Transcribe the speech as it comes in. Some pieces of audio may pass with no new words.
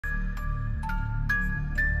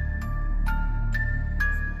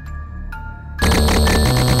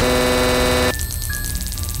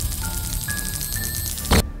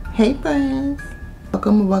Hey friends,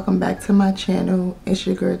 welcome back to my channel. It's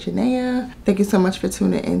your girl Janeya. Thank you so much for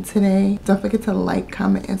tuning in today. Don't forget to like,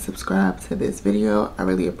 comment, and subscribe to this video. I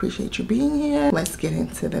really appreciate you being here. Let's get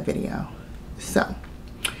into the video. So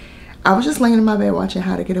I was just laying in my bed watching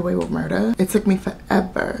How to Get Away with Murder. It took me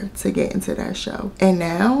forever to get into that show, and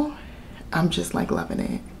now I'm just like loving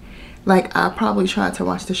it. Like, I probably tried to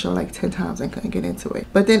watch the show like 10 times and couldn't get into it.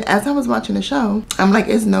 But then as I was watching the show, I'm like,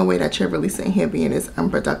 there's no way that you're really sitting here being this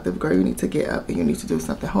unproductive. Girl, you need to get up and you need to do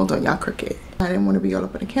something. Hold on, y'all crooked. I didn't want to be all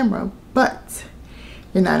up on the camera, but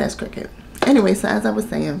you're not as crooked. Anyway, so as I was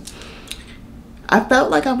saying, I felt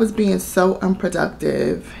like I was being so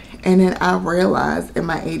unproductive. And then I realized in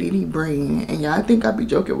my ADD brain, and y'all think I be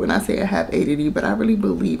joking when I say I have ADD, but I really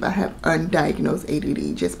believe I have undiagnosed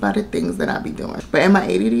ADD just by the things that I be doing. But in my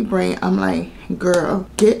ADD brain, I'm like, girl,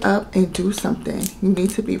 get up and do something. You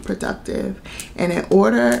need to be productive. And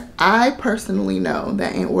I personally know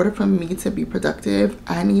that in order for me to be productive,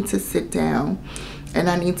 I need to sit down and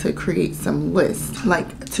I need to create some lists,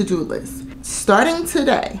 like to-do lists. Starting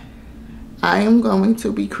today, I am going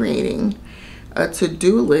to be creating a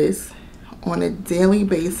to-do list on a daily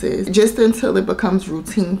basis just until it becomes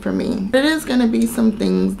routine for me. It is going to be some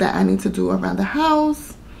things that I need to do around the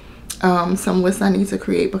house, some lists I need to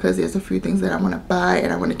create because there's a few things that I want to buy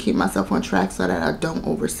and I want to keep myself on track so that I don't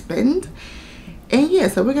overspend. And yeah,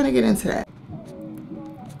 so we're going to get into that.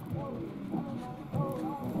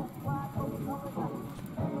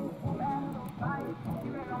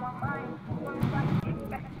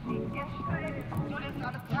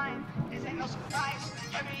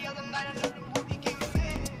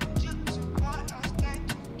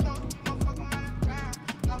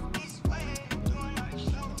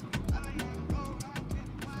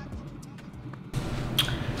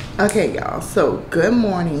 Okay y'all, so good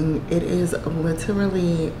morning. It is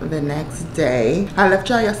literally the next day. I left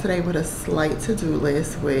y'all yesterday with a slight to-do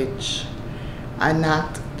list, which I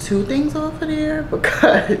knocked 2 things off of there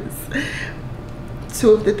because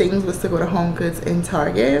 2 of the things was to go to Home Goods and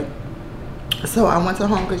Target. So I went to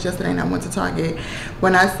Home Goods yesterday and I went to Target.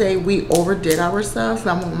 When I say we overdid ourselves,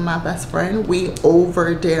 I went with my best friend, we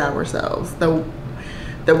overdid ourselves.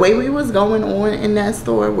 The way we was going on in that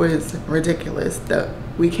store was ridiculous.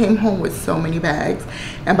 We came home with so many bags,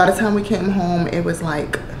 and by the time we came home it was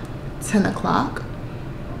like 10 o'clock,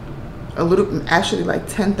 actually like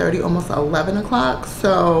 10:30, almost 11 o'clock.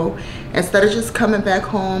 So instead of just coming back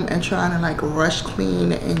home and trying to like rush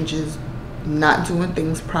clean and just not doing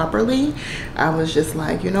things properly, I was just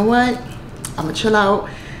like, you know what, I'm gonna chill out,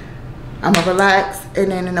 I'm gonna relax,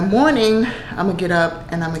 and then in the morning I'm gonna get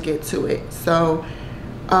up and I'm gonna get to it. So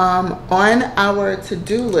on our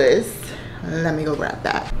to-do list, let me go grab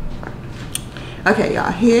that. Okay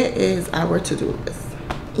y'all, here is our to-do list,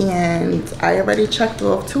 and I already checked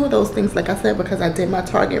off 2 of those things, like I said, because I did my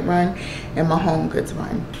Target run and my Home Goods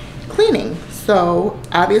run. Cleaning, so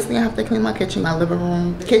obviously I have to clean my kitchen, my living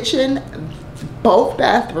room, kitchen, both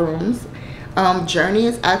bathrooms. Journey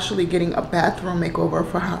is actually getting a bathroom makeover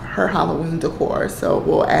for her Halloween decor, so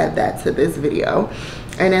we'll add that to this video.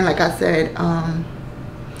 And then like I said,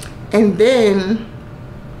 and then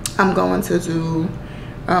I'm going to do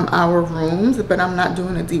our rooms, but I'm not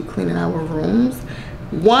doing a deep clean in our rooms.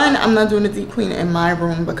 One, I'm not doing a deep clean in my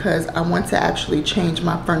room because I want to actually change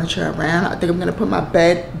my furniture around. I think I'm going to put my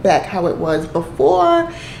bed back how it was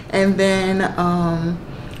before, and then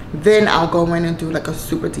I'll go in and do like a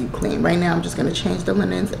super deep clean. Right now I'm just going to change the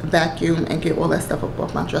linens, vacuum, and get all that stuff up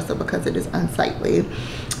off my dresser because it is unsightly.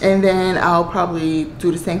 And then I'll probably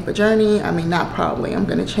do the same for Journey. I mean, not probably, I'm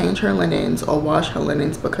going to change her linens or wash her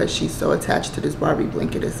linens because she's so attached to this Barbie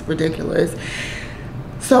blanket. It's ridiculous.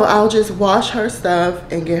 So I'll just wash her stuff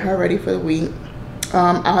and get her ready for the week.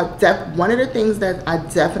 One of the things that I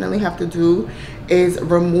definitely have to do is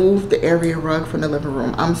remove the area rug from the living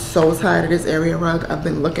room. I'm so tired of this area rug. I've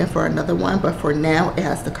been looking for another one, but for now it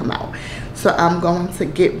has to come out. So I'm going to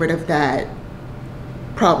get rid of that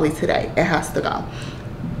probably today. It has to go.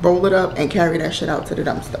 Roll it up and carry that shit out to the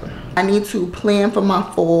dumpster. I need to plan for my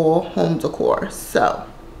fall home decor. So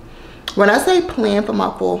when I say plan for my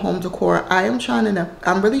fall home decor, I'm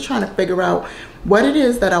really trying to figure out what it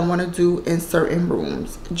is that I want to do in certain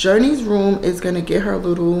rooms. Journey's room is going to get her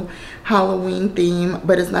little Halloween theme,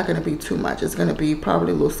 but it's not going to be too much. It's going to be probably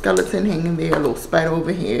a little skeleton hanging there, a little spider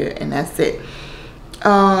over here, and that's it.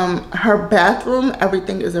 Her bathroom,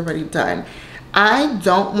 everything is already done. I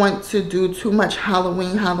don't want to do too much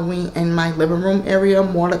Halloween in my living room area,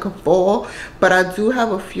 more like a fall, but I do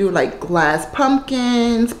have a few like glass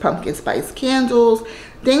pumpkins, pumpkin spice candles,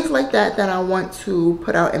 things like that that I want to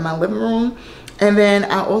put out in my living room. And then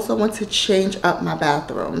I also want to change up my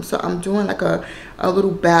bathroom. So I'm doing like a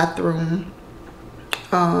little bathroom,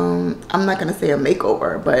 I'm not gonna say a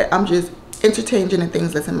makeover, but I'm just interchanging the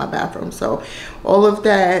things that's in my bathroom. So all of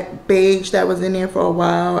that beige that was in there for a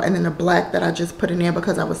while, and then the black that I just put in there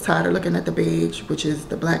because I was tired of looking at the beige, which is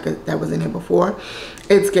the black that was in there before,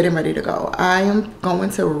 it's getting ready to go. I am going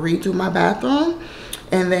to redo my bathroom,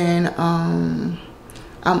 and then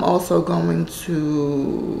I'm also going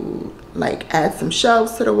to like add some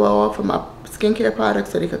shelves to the wall for my skincare products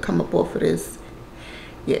so they could come up off of this.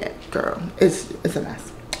 Yeah, girl, it's a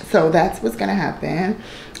mess. So that's what's gonna happen.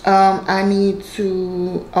 I need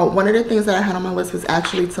to, one of the things that I had on my list was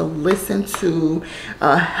actually to listen to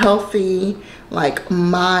a healthy, like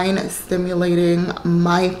mind stimulating,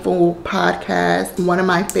 mindful podcast. One of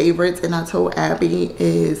my favorites, and I told Abby,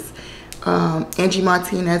 is Angie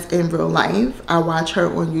Martinez in real life. I watch her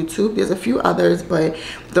on YouTube. There's a few others, but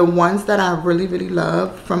the ones that I really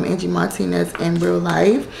love from Angie Martinez in real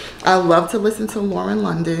life, I love to listen to Lauren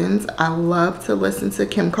London's. I love to listen to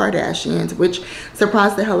Kim Kardashian's, which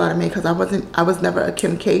surprised the hell out of me because I was never a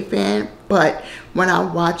Kim K fan, but when I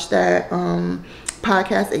watched that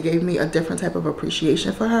podcast, it gave me a different type of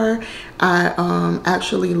appreciation for her. I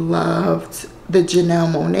actually loved the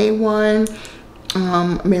Janelle Monáe one,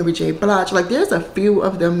 Mary J. Blige. Like, there's a few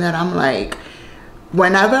of them that I'm like,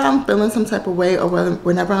 whenever I'm feeling some type of way, or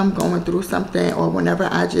whenever I'm going through something, or whenever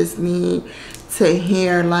I just need to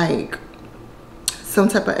hear like some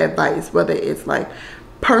type of advice, whether it's like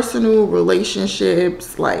personal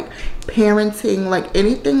relationships, like parenting, like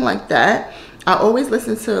anything like that, I always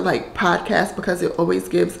listen to like podcasts because it always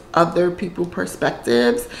gives other people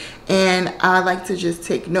perspectives, and I like to just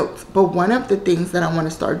take notes. But one of the things that I want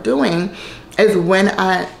to start doing is when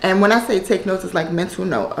I say take notes, it's like mental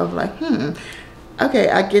note of like, okay,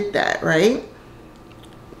 I get that, right?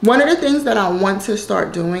 One of the things that I want to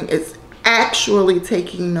start doing is actually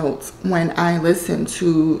taking notes when I listen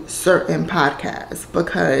to certain podcasts,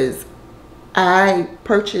 because I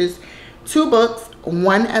purchased 2 books,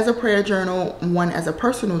 one as a prayer journal, one as a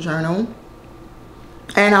personal journal,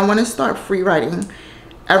 and I want to start free writing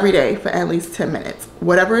every day for at least 10 minutes.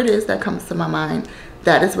 Whatever it is that comes to my mind,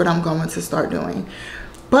 that is what I'm going to start doing.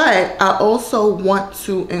 But I also want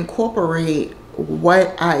to incorporate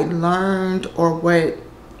what I learned or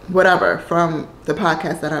whatever from the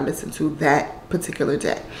podcast that I listened to that particular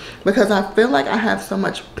day, because I feel like I have so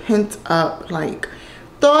much pent up like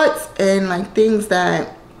thoughts and like things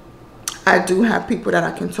that I do have people that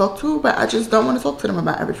I can talk to, but I just don't want to talk to them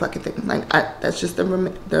about every fucking thing. Like, that's just the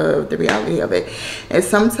reality of it. And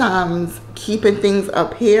sometimes keeping things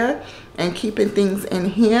up here and keeping things in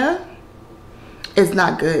here is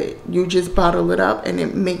not good. You just bottle it up and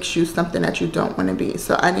it makes you something that you don't want to be.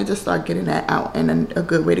 So I need to start getting that out, and a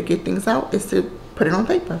good way to get things out is to put it on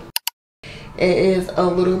paper. It is a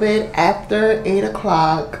little bit after 8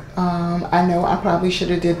 o'clock. I know I probably should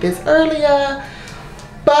have did this earlier,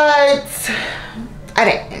 but I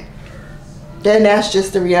didn't. Then that's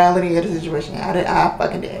just the reality of the situation. I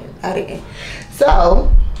fucking did. I didn't.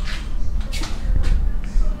 So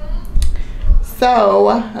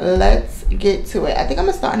let's get to it. I think I'm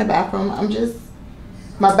gonna start in the bathroom.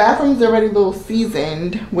 My bathroom's already a little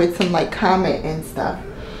seasoned with some like Comet and stuff,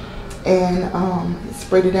 and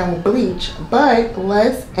sprayed it down with bleach. But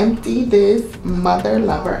let's empty this mother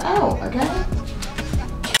lover out, okay?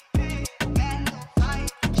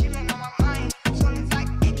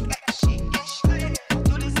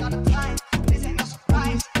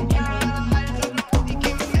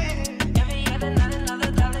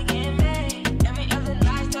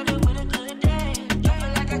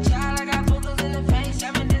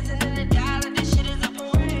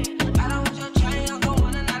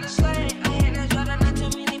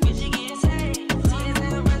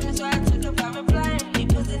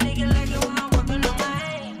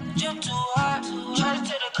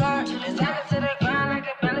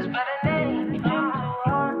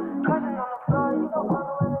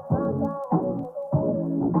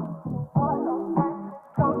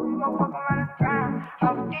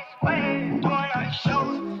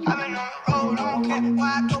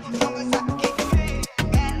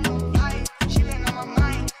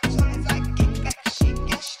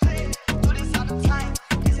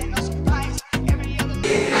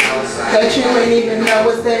 That you ain't even know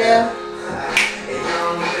was there.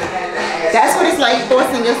 That's what it's like,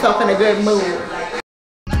 forcing yourself in a good mood.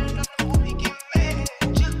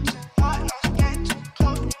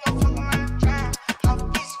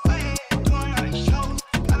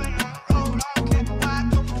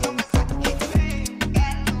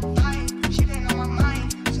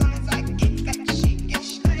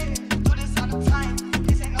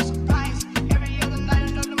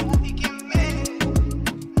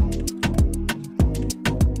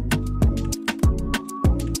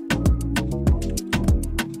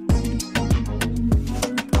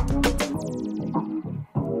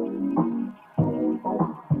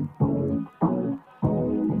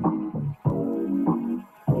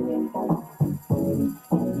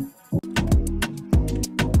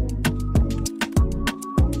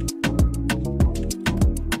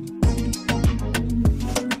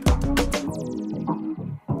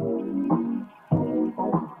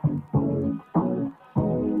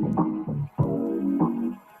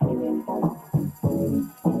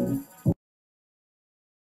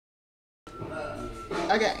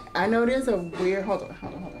 Okay, I know there's a weird, hold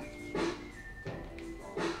on.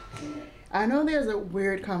 I know there's a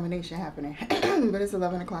weird combination happening, but it's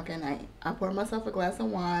 11 o'clock at night. I poured myself a glass of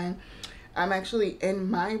wine. I'm actually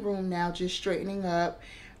in my room now, just straightening up.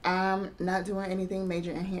 I'm not doing anything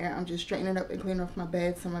major in here. I'm just straightening up and cleaning off my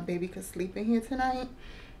bed so my baby could sleep in here tonight.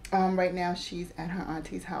 Right now she's at her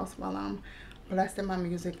auntie's house while I'm blasting my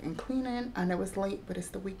music and cleaning. I know it's late, but it's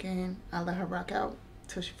the weekend. I let her rock out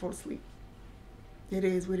till she falls asleep. It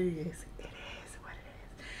is what it is. It is what it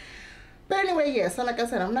is. But anyway, yeah, so like I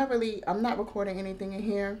said, I'm not recording anything in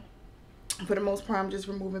here. For the most part, I'm just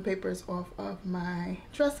removing papers off of my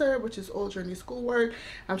dresser, which is all Journey schoolwork.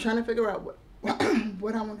 I'm trying to figure out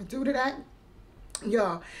what I want to do to that.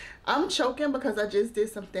 Y'all, I'm choking because I just did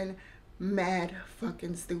something mad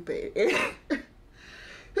fucking stupid.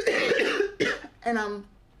 And I'm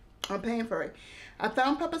paying for it. I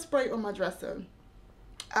found pepper spray on my dresser.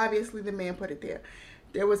 Obviously, the man put it there.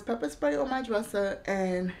 There was pepper spray on my dresser,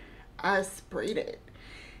 and I sprayed it.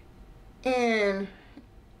 And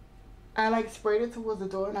I like sprayed it towards the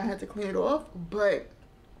door, and I had to clean it off. But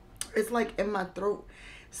it's like in my throat,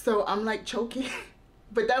 so I'm like choking.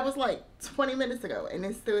 But that was like 20 minutes ago, and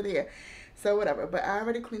it's still there. So whatever. But I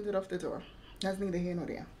already cleaned it off the door. That's neither here nor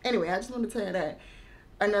there. Anyway, I just want to tell you that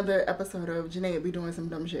another episode of Janae be doing some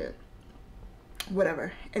dumb shit.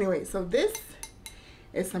 Whatever. Anyway, so this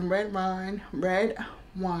is some red wine. I'm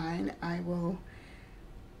lying.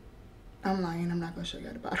 I'm not gonna show you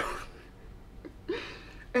the bottle.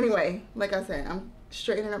 Anyway, like I said, I'm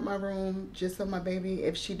straightening up my room just so my baby,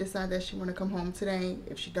 if she decides that she want to come home today,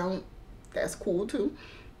 if she don't, that's cool too.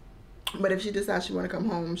 But if she decides she want to come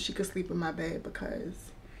home, she could sleep in my bed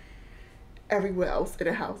because everywhere else in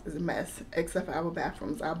the house is a mess except for our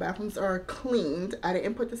bathrooms. Our bathrooms are cleaned. I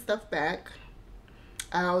didn't put the stuff back.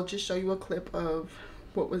 I'll just show you a clip of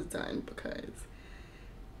what was done because,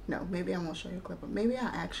 no, maybe I won't show you a clip, but maybe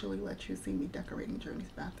I'll actually let you see me decorating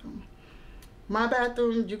Journey's bathroom. My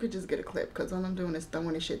bathroom, you could just get a clip because all I'm doing is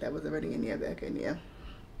throwing the shit that was already in there back in there.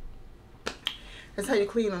 That's how you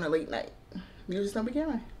clean on a late night. You just don't be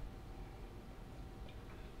caring.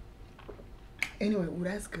 Anyway, ooh,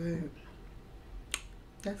 that's good.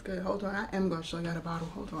 That's good. Hold on. I am going to show y'all the bottle.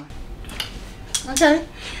 Hold on. Okay.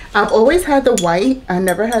 I've always had the white. I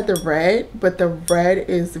never had the red, but the red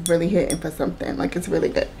is really hitting for something. Like, it's really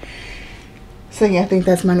good. So, yeah, I think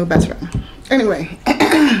that's my new best friend. Anyway.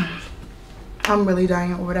 I'm really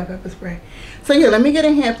dying over that pepper spray. So, yeah, let me get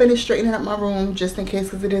in here and finish straightening up my room just in case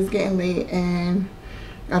because it is getting late. And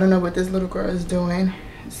I don't know what this little girl is doing.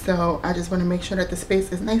 So I just want to make sure that the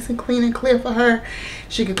space is nice and clean and clear for her.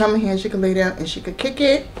 She could come in here, she could lay down, and she could kick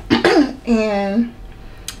it. And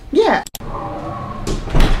yeah.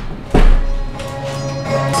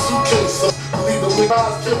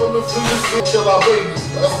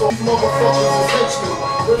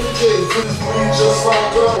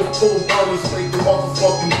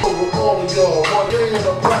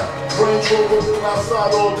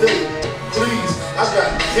 Please, I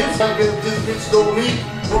got kids. I get this bitch don't leave.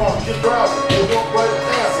 Wrong, get proud. They walk right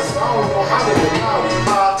past us. I don't know how they allow it.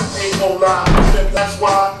 I ain't no lie. That's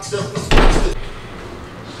why just respect it.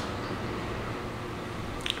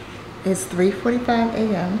 It's 3:45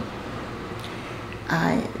 a.m.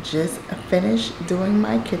 I just finished doing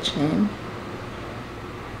my kitchen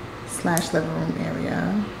 / living room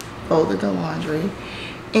area. Folded the laundry.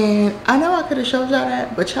 And I know I could have showed y'all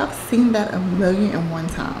that, but y'all seen that 1,000,001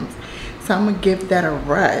 times. So I'm going to give that a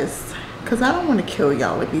rest because I don't want to kill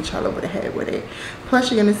y'all and beat y'all over the head with it. Plus,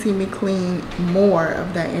 you're going to see me clean more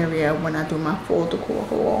of that area when I do my full decor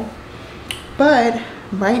haul. But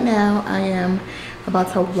right now, I am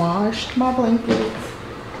about to wash my blankets.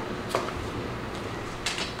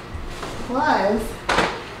 Plus,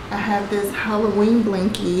 I have this Halloween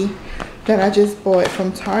blankie that I just bought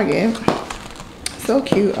from Target. So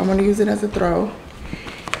cute. I'm going to use it as a throw.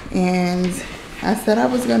 And I said I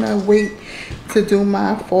was going to wait to do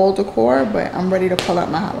my fall decor, but I'm ready to pull out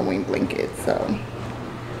my Halloween blanket. So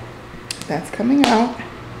that's coming out.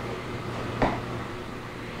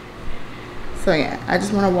 So yeah, I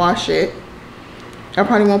just want to wash it. I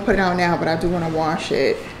probably won't put it out now, but I do want to wash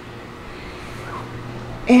it.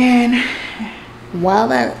 And while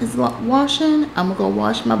that is washing, I'm going to go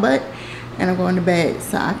wash my butt. And I'm going to bed,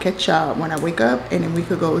 so I'll catch y'all when I wake up, and then we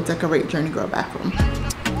could go decorate Journey Girl bathroom.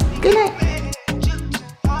 Good night.